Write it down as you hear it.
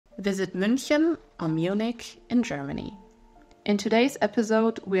Visit München or Munich in Germany. In today's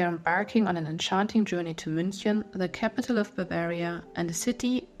episode, we are embarking on an enchanting journey to München, the capital of Bavaria, and a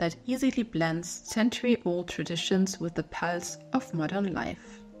city that easily blends century-old traditions with the pulse of modern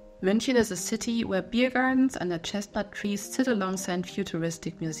life. München is a city where beer gardens under chestnut trees sit alongside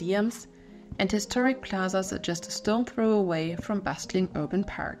futuristic museums, and historic plazas are just a stone throw away from bustling urban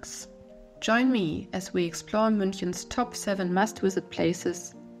parks. Join me as we explore München's top 7 must-visit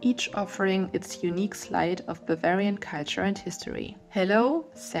places, each offering its unique slide of Bavarian culture and history. Hello,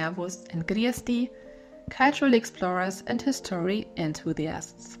 servus and grüß, cultural explorers and history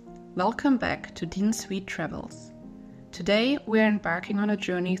enthusiasts. Welcome back to Dean Sweet Travels. Today we are embarking on a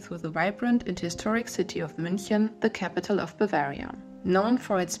journey through the vibrant and historic city of München, the capital of Bavaria. Known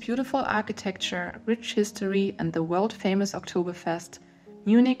for its beautiful architecture, rich history and the world-famous Oktoberfest,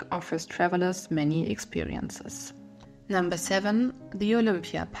 Munich offers travelers many experiences. Number 7. The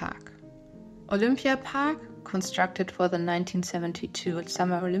Olympia Park. Olympia Park, constructed for the 1972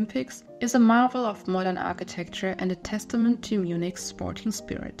 Summer Olympics, is a marvel of modern architecture and a testament to Munich's sporting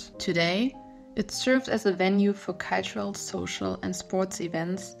spirit. Today, it serves as a venue for cultural, social and sports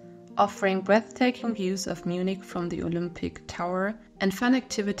events, offering breathtaking views of Munich from the Olympic Tower and fun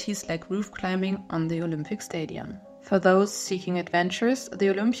activities like roof climbing on the Olympic Stadium. For those seeking adventures,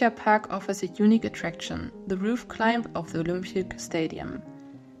 the Olympia Park offers a unique attraction, the roof climb of the Olympic Stadium.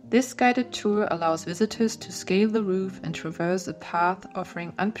 This guided tour allows visitors to scale the roof and traverse a path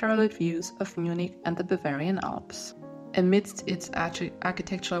offering unparalleled views of Munich and the Bavarian Alps. Amidst its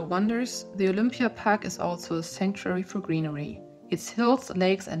architectural wonders, the Olympia Park is also a sanctuary for greenery. Its hills,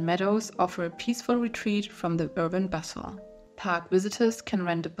 lakes and meadows offer a peaceful retreat from the urban bustle. Park visitors can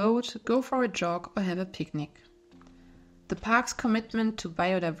rent a boat, go for a jog or have a picnic. The park's commitment to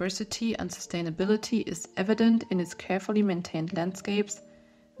biodiversity and sustainability is evident in its carefully maintained landscapes,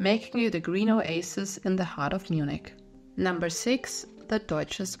 making it a green oasis in the heart of Munich. Number 6. The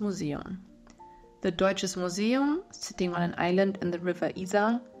Deutsches Museum. The Deutsches Museum, sitting on an island in the river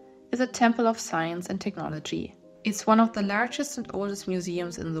Isar, is a temple of science and technology. It's one of the largest and oldest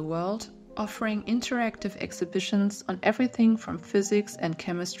museums in the world, offering interactive exhibitions on everything from physics and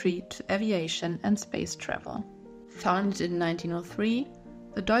chemistry to aviation and space travel. Founded in 1903,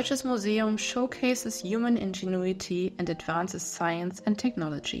 the Deutsches Museum showcases human ingenuity and advances science and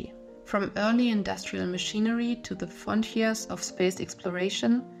technology. From early industrial machinery to the frontiers of space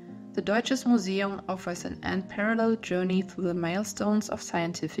exploration, the Deutsches Museum offers an unparalleled journey through the milestones of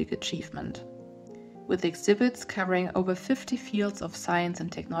scientific achievement. With exhibits covering over 50 fields of science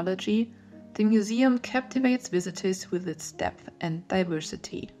and technology, the museum captivates visitors with its depth and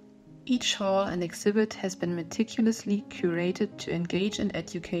diversity. Each hall and exhibit has been meticulously curated to engage and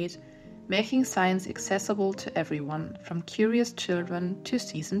educate, making science accessible to everyone, from curious children to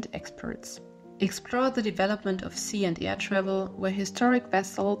seasoned experts. Explore the development of sea and air travel, where historic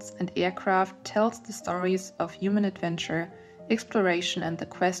vessels and aircraft tells the stories of human adventure, exploration and the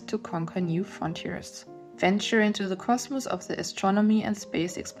quest to conquer new frontiers. Venture into the cosmos of the astronomy and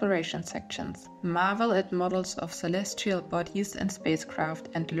space exploration sections. Marvel at models of celestial bodies and spacecraft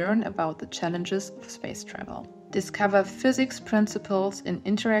and learn about the challenges of space travel. Discover physics principles in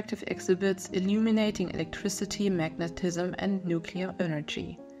interactive exhibits illuminating electricity, magnetism and nuclear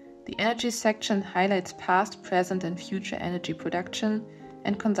energy. The energy section highlights past, present and future energy production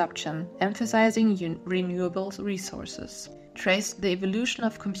and consumption, emphasizing renewable resources. Trace the evolution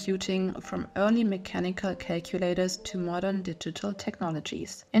of computing from early mechanical calculators to modern digital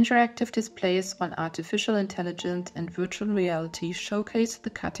technologies. Interactive displays on artificial intelligence and virtual reality showcase the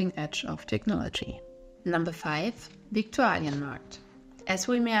cutting edge of technology. Number 5. Viktualienmarkt. As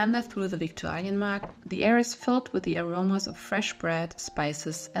we meander through the Viktualienmarkt, the air is filled with the aromas of fresh bread,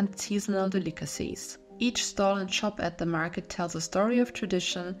 spices and seasonal delicacies. Each stall and shop at the market tells a story of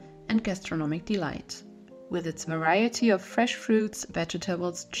tradition and gastronomic delight. With its variety of fresh fruits,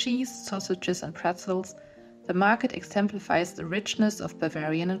 vegetables, cheese, sausages and pretzels, the market exemplifies the richness of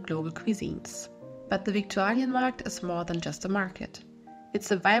Bavarian and global cuisines. But the Viktualienmarkt is more than just a market.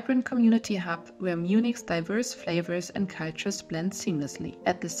 It's a vibrant community hub where Munich's diverse flavors and cultures blend seamlessly.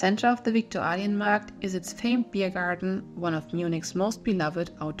 At the center of the Viktualienmarkt is its famed beer garden, one of Munich's most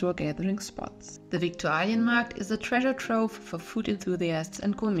beloved outdoor gathering spots. The Viktualienmarkt is a treasure trove for food enthusiasts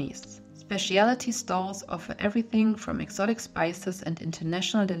and gourmets. Specialty stalls offer everything from exotic spices and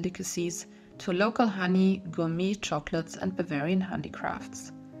international delicacies to local honey, gourmet chocolates and Bavarian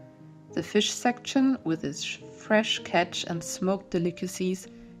handicrafts. The fish section, with its fresh catch and smoked delicacies,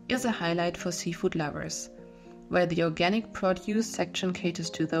 is a highlight for seafood lovers, while the organic produce section caters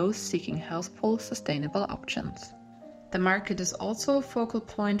to those seeking healthful, sustainable options. The market is also a focal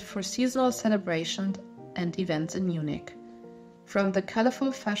point for seasonal celebrations and events in Munich. From the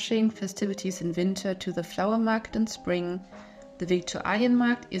colorful Fasching festivities in winter to the flower market in spring, the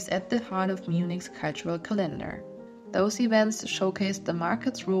Viktualienmarkt is at the heart of Munich's cultural calendar. Those events showcase the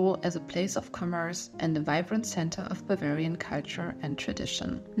market's role as a place of commerce and a vibrant center of Bavarian culture and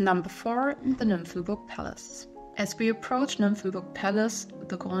tradition. Number 4, the Nymphenburg Palace. As we approach Nymphenburg Palace,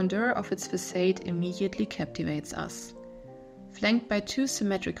 the grandeur of its facade immediately captivates us. Flanked by 2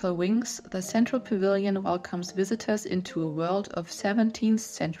 symmetrical wings, the central pavilion welcomes visitors into a world of 17th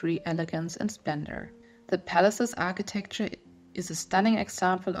century elegance and splendor. The palace's architecture is a stunning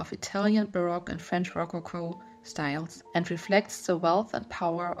example of Italian Baroque and French Rococo styles and reflects the wealth and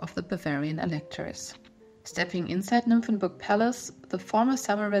power of the Bavarian electors. Stepping inside Nymphenburg Palace, the former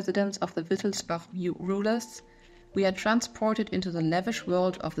summer residence of the Wittelsbach rulers, we are transported into the lavish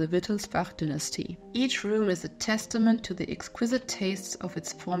world of the Wittelsbach dynasty. Each room is a testament to the exquisite tastes of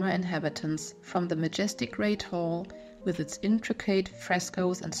its former inhabitants, from the majestic Great Hall with its intricate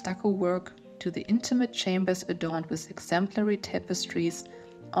frescoes and stucco work to the intimate chambers adorned with exemplary tapestries,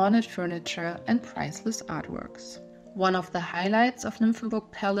 ornate furniture, and priceless artworks. One of the highlights of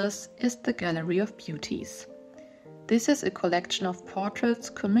Nymphenburg Palace is the Gallery of Beauties. This is a collection of portraits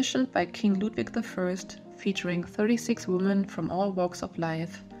commissioned by King Ludwig I, featuring 36 women from all walks of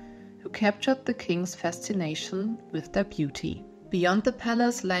life, who captured the king's fascination with their beauty. Beyond the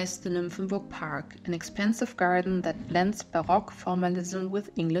palace lies the Nymphenburg Park, an expansive garden that blends Baroque formalism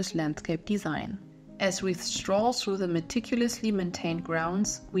with English landscape design. As we stroll through the meticulously maintained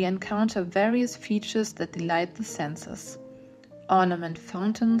grounds, we encounter various features that delight the senses: ornament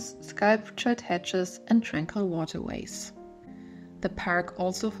fountains, sculptured hedges, and tranquil waterways. The park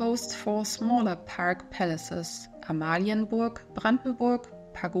also hosts 4 smaller park palaces: Amalienburg, Brandenburg,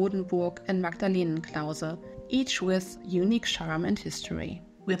 Pagodenburg, and Magdalenenklause, each with unique charm and history.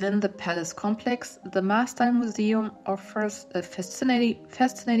 Within the palace complex, the Marstall Museum offers a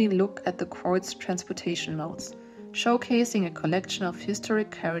fascinating look at the court's transportation modes, showcasing a collection of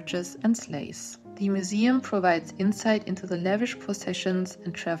historic carriages and sleighs. The museum provides insight into the lavish processions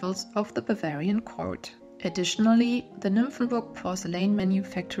and travels of the Bavarian court. Additionally, the Nymphenburg Porcelain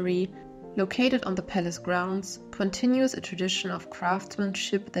Manufactory, located on the palace grounds, continues a tradition of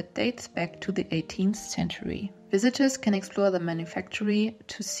craftsmanship that dates back to the 18th century. Visitors can explore the manufactory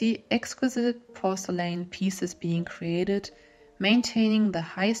to see exquisite porcelain pieces being created, maintaining the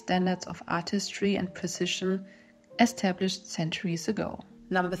high standards of artistry and precision established centuries ago.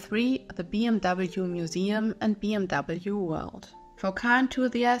 Number 3, the BMW Museum and BMW World. For car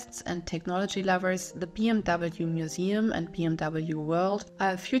enthusiasts and technology lovers, the BMW Museum and BMW World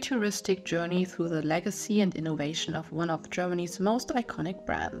are a futuristic journey through the legacy and innovation of one of Germany's most iconic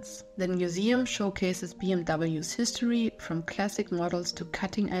brands. The museum showcases BMW's history, from classic models to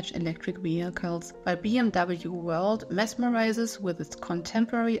cutting-edge electric vehicles, while BMW World mesmerizes with its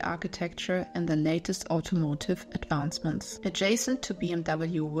contemporary architecture and the latest automotive advancements. Adjacent to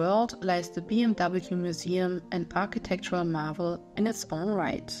BMW World lies the BMW Museum, an architectural marvel in its own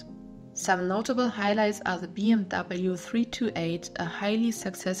right. Some notable highlights are the BMW 328, a highly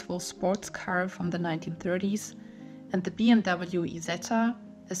successful sports car from the 1930s, and the BMW Isetta,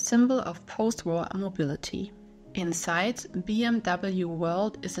 a symbol of post-war mobility. Inside, BMW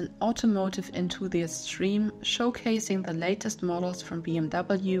World is an automotive enthusiast stream, showcasing the latest models from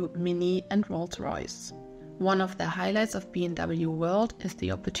BMW, Mini, and Rolls-Royce. One of the highlights of BMW World is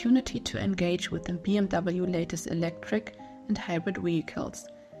the opportunity to engage with the BMW latest electric and hybrid vehicles,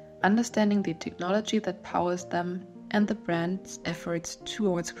 understanding the technology that powers them and the brand's efforts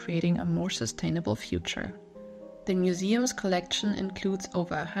towards creating a more sustainable future. The museum's collection includes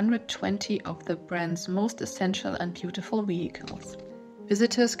over 120 of the brand's most essential and beautiful vehicles.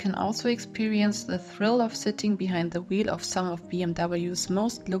 Visitors can also experience the thrill of sitting behind the wheel of some of BMW's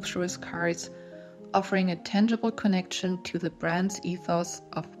most luxurious cars, offering a tangible connection to the brand's ethos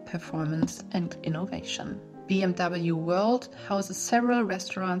of performance and innovation. BMW World houses several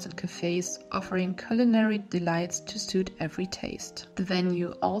restaurants and cafes, offering culinary delights to suit every taste. The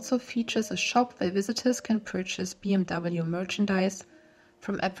venue also features a shop where visitors can purchase BMW merchandise,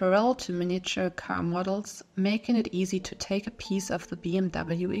 from apparel to miniature car models, making it easy to take a piece of the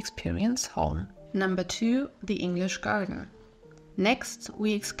BMW experience home. Number 2, the English Garden. Next,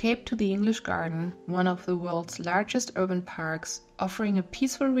 we escape to the English Garden, one of the world's largest urban parks, offering a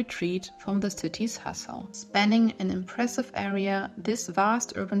peaceful retreat from the city's hustle. Spanning an impressive area, this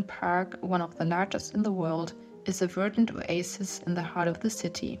vast urban park, one of the largest in the world, is a verdant oasis in the heart of the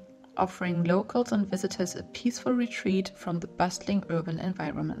city, offering locals and visitors a peaceful retreat from the bustling urban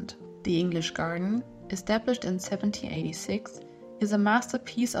environment. The English Garden established in 1786, is a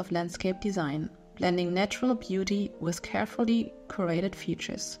masterpiece of landscape design, blending natural beauty with carefully curated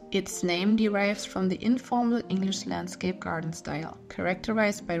features. Its name derives from the informal English landscape garden style,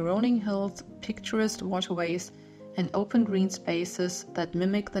 characterized by rolling hills, picturesque waterways, and open green spaces that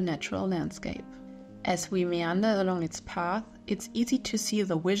mimic the natural landscape. As we meander along its path, it's easy to see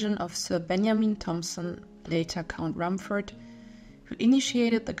the vision of Sir Benjamin Thompson, later Count Rumford, who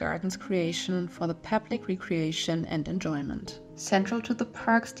initiated the garden's creation for the public recreation and enjoyment. Central to the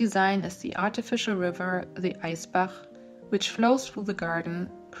park's design is the artificial river, the Eisbach, which flows through the garden,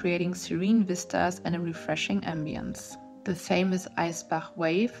 creating serene vistas and a refreshing ambience. The famous Eisbach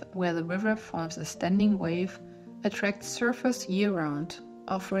wave, where the river forms a standing wave, attracts surfers year-round,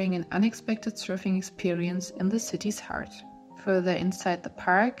 offering an unexpected surfing experience in the city's heart. Further inside the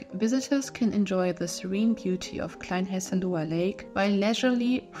park, visitors can enjoy the serene beauty of Kleinhessenloher Lake while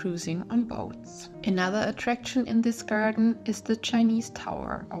leisurely cruising on boats. Another attraction in this garden is the Chinese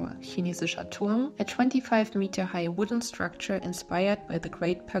Tower, or chinesischer Turm, a 25-meter-high wooden structure inspired by the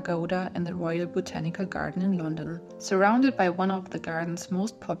Great Pagoda in the Royal Botanical Garden in London, surrounded by one of the garden's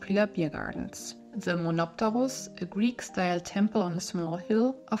most popular beer gardens. The Monopteros, a Greek-style temple on a small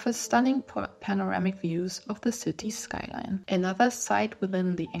hill, offers stunning panoramic views of the city's skyline. Another site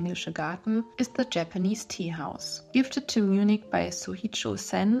within the Englische Garten is the Japanese Tea House. Gifted to Munich by Soichiro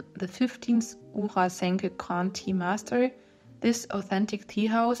Sen, the 15th Ura-Senke Grand Tea Master, this authentic tea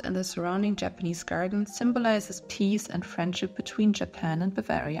house and the surrounding Japanese garden symbolizes peace and friendship between Japan and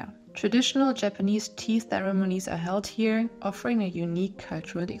Bavaria. Traditional Japanese tea ceremonies are held here, offering a unique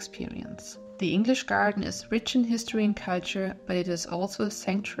cultural experience. The English garden is rich in history and culture, but it is also a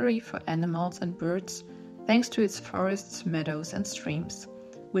sanctuary for animals and birds, thanks to its forests, meadows, and streams,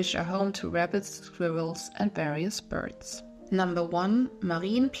 which are home to rabbits, squirrels, and various birds. Number 1.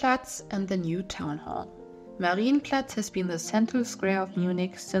 Marienplatz and the new town hall. Marienplatz has been the central square of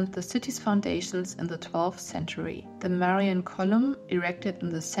Munich since the city's foundations in the 12th century. The Marian column, erected in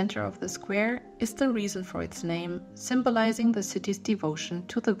the center of the square, is the reason for its name, symbolizing the city's devotion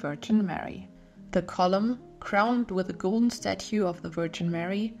to the Virgin Mary. The column, crowned with a golden statue of the Virgin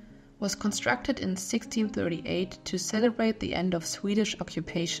Mary, was constructed in 1638 to celebrate the end of Swedish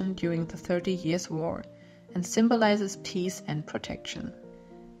occupation during the 30 Years' War and symbolizes peace and protection.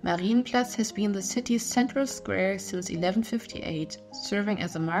 Marienplatz has been the city's central square since 1158, serving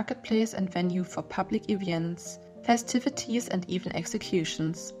as a marketplace and venue for public events, festivities, and even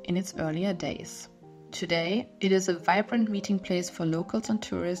executions in its earlier days. Today, it is a vibrant meeting place for locals and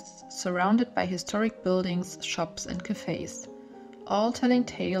tourists, surrounded by historic buildings, shops, and cafes, all telling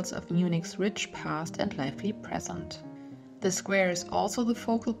tales of Munich's rich past and lively present. The square is also the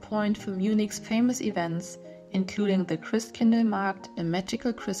focal point for Munich's famous events, including the Christkindlmarkt, a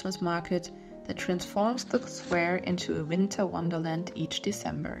magical Christmas market that transforms the square into a winter wonderland each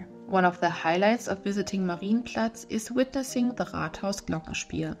December. One of the highlights of visiting Marienplatz is witnessing the Rathaus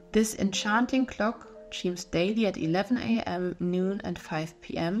Glockenspiel. This enchanting clock chimes daily at 11 a.m., noon, and 5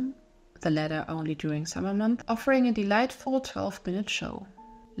 p.m., the latter only during summer months, offering a delightful 12-minute show.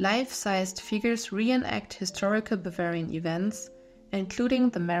 Life-sized figures reenact historical Bavarian events, including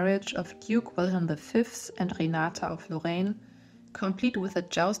the marriage of Duke Wilhelm V and Renata of Lorraine, complete with a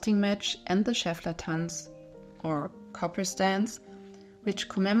jousting match and the Schäfflertanz, or Copper's Dance, which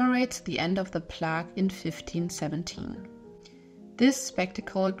commemorates the end of the plague in 1517. This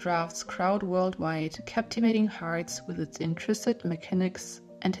spectacle draws crowds worldwide, captivating hearts with its intrinsic mechanics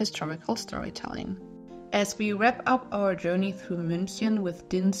and historical storytelling. As we wrap up our journey through München with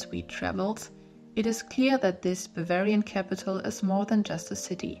Din Sweet Travels, it is clear that this Bavarian capital is more than just a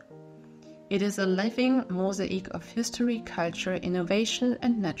city. It is a living mosaic of history, culture, innovation,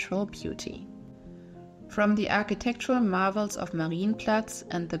 and natural beauty. From the architectural marvels of Marienplatz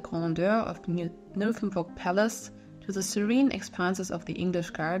and the grandeur of Nymphenburg Palace to the serene expanses of the English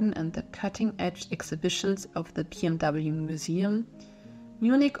Garden and the cutting-edge exhibitions of the BMW Museum,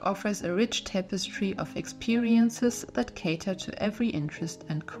 Munich offers a rich tapestry of experiences that cater to every interest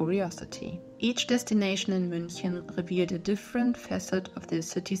and curiosity. Each destination in München revealed a different facet of the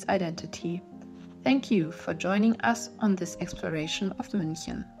city's identity. Thank you for joining us on this exploration of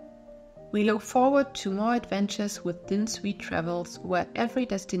München. We look forward to more adventures with Din Sweet Travels, where every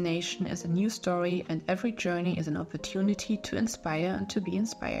destination is a new story and every journey is an opportunity to inspire and to be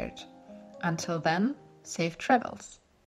inspired. Until then, safe travels!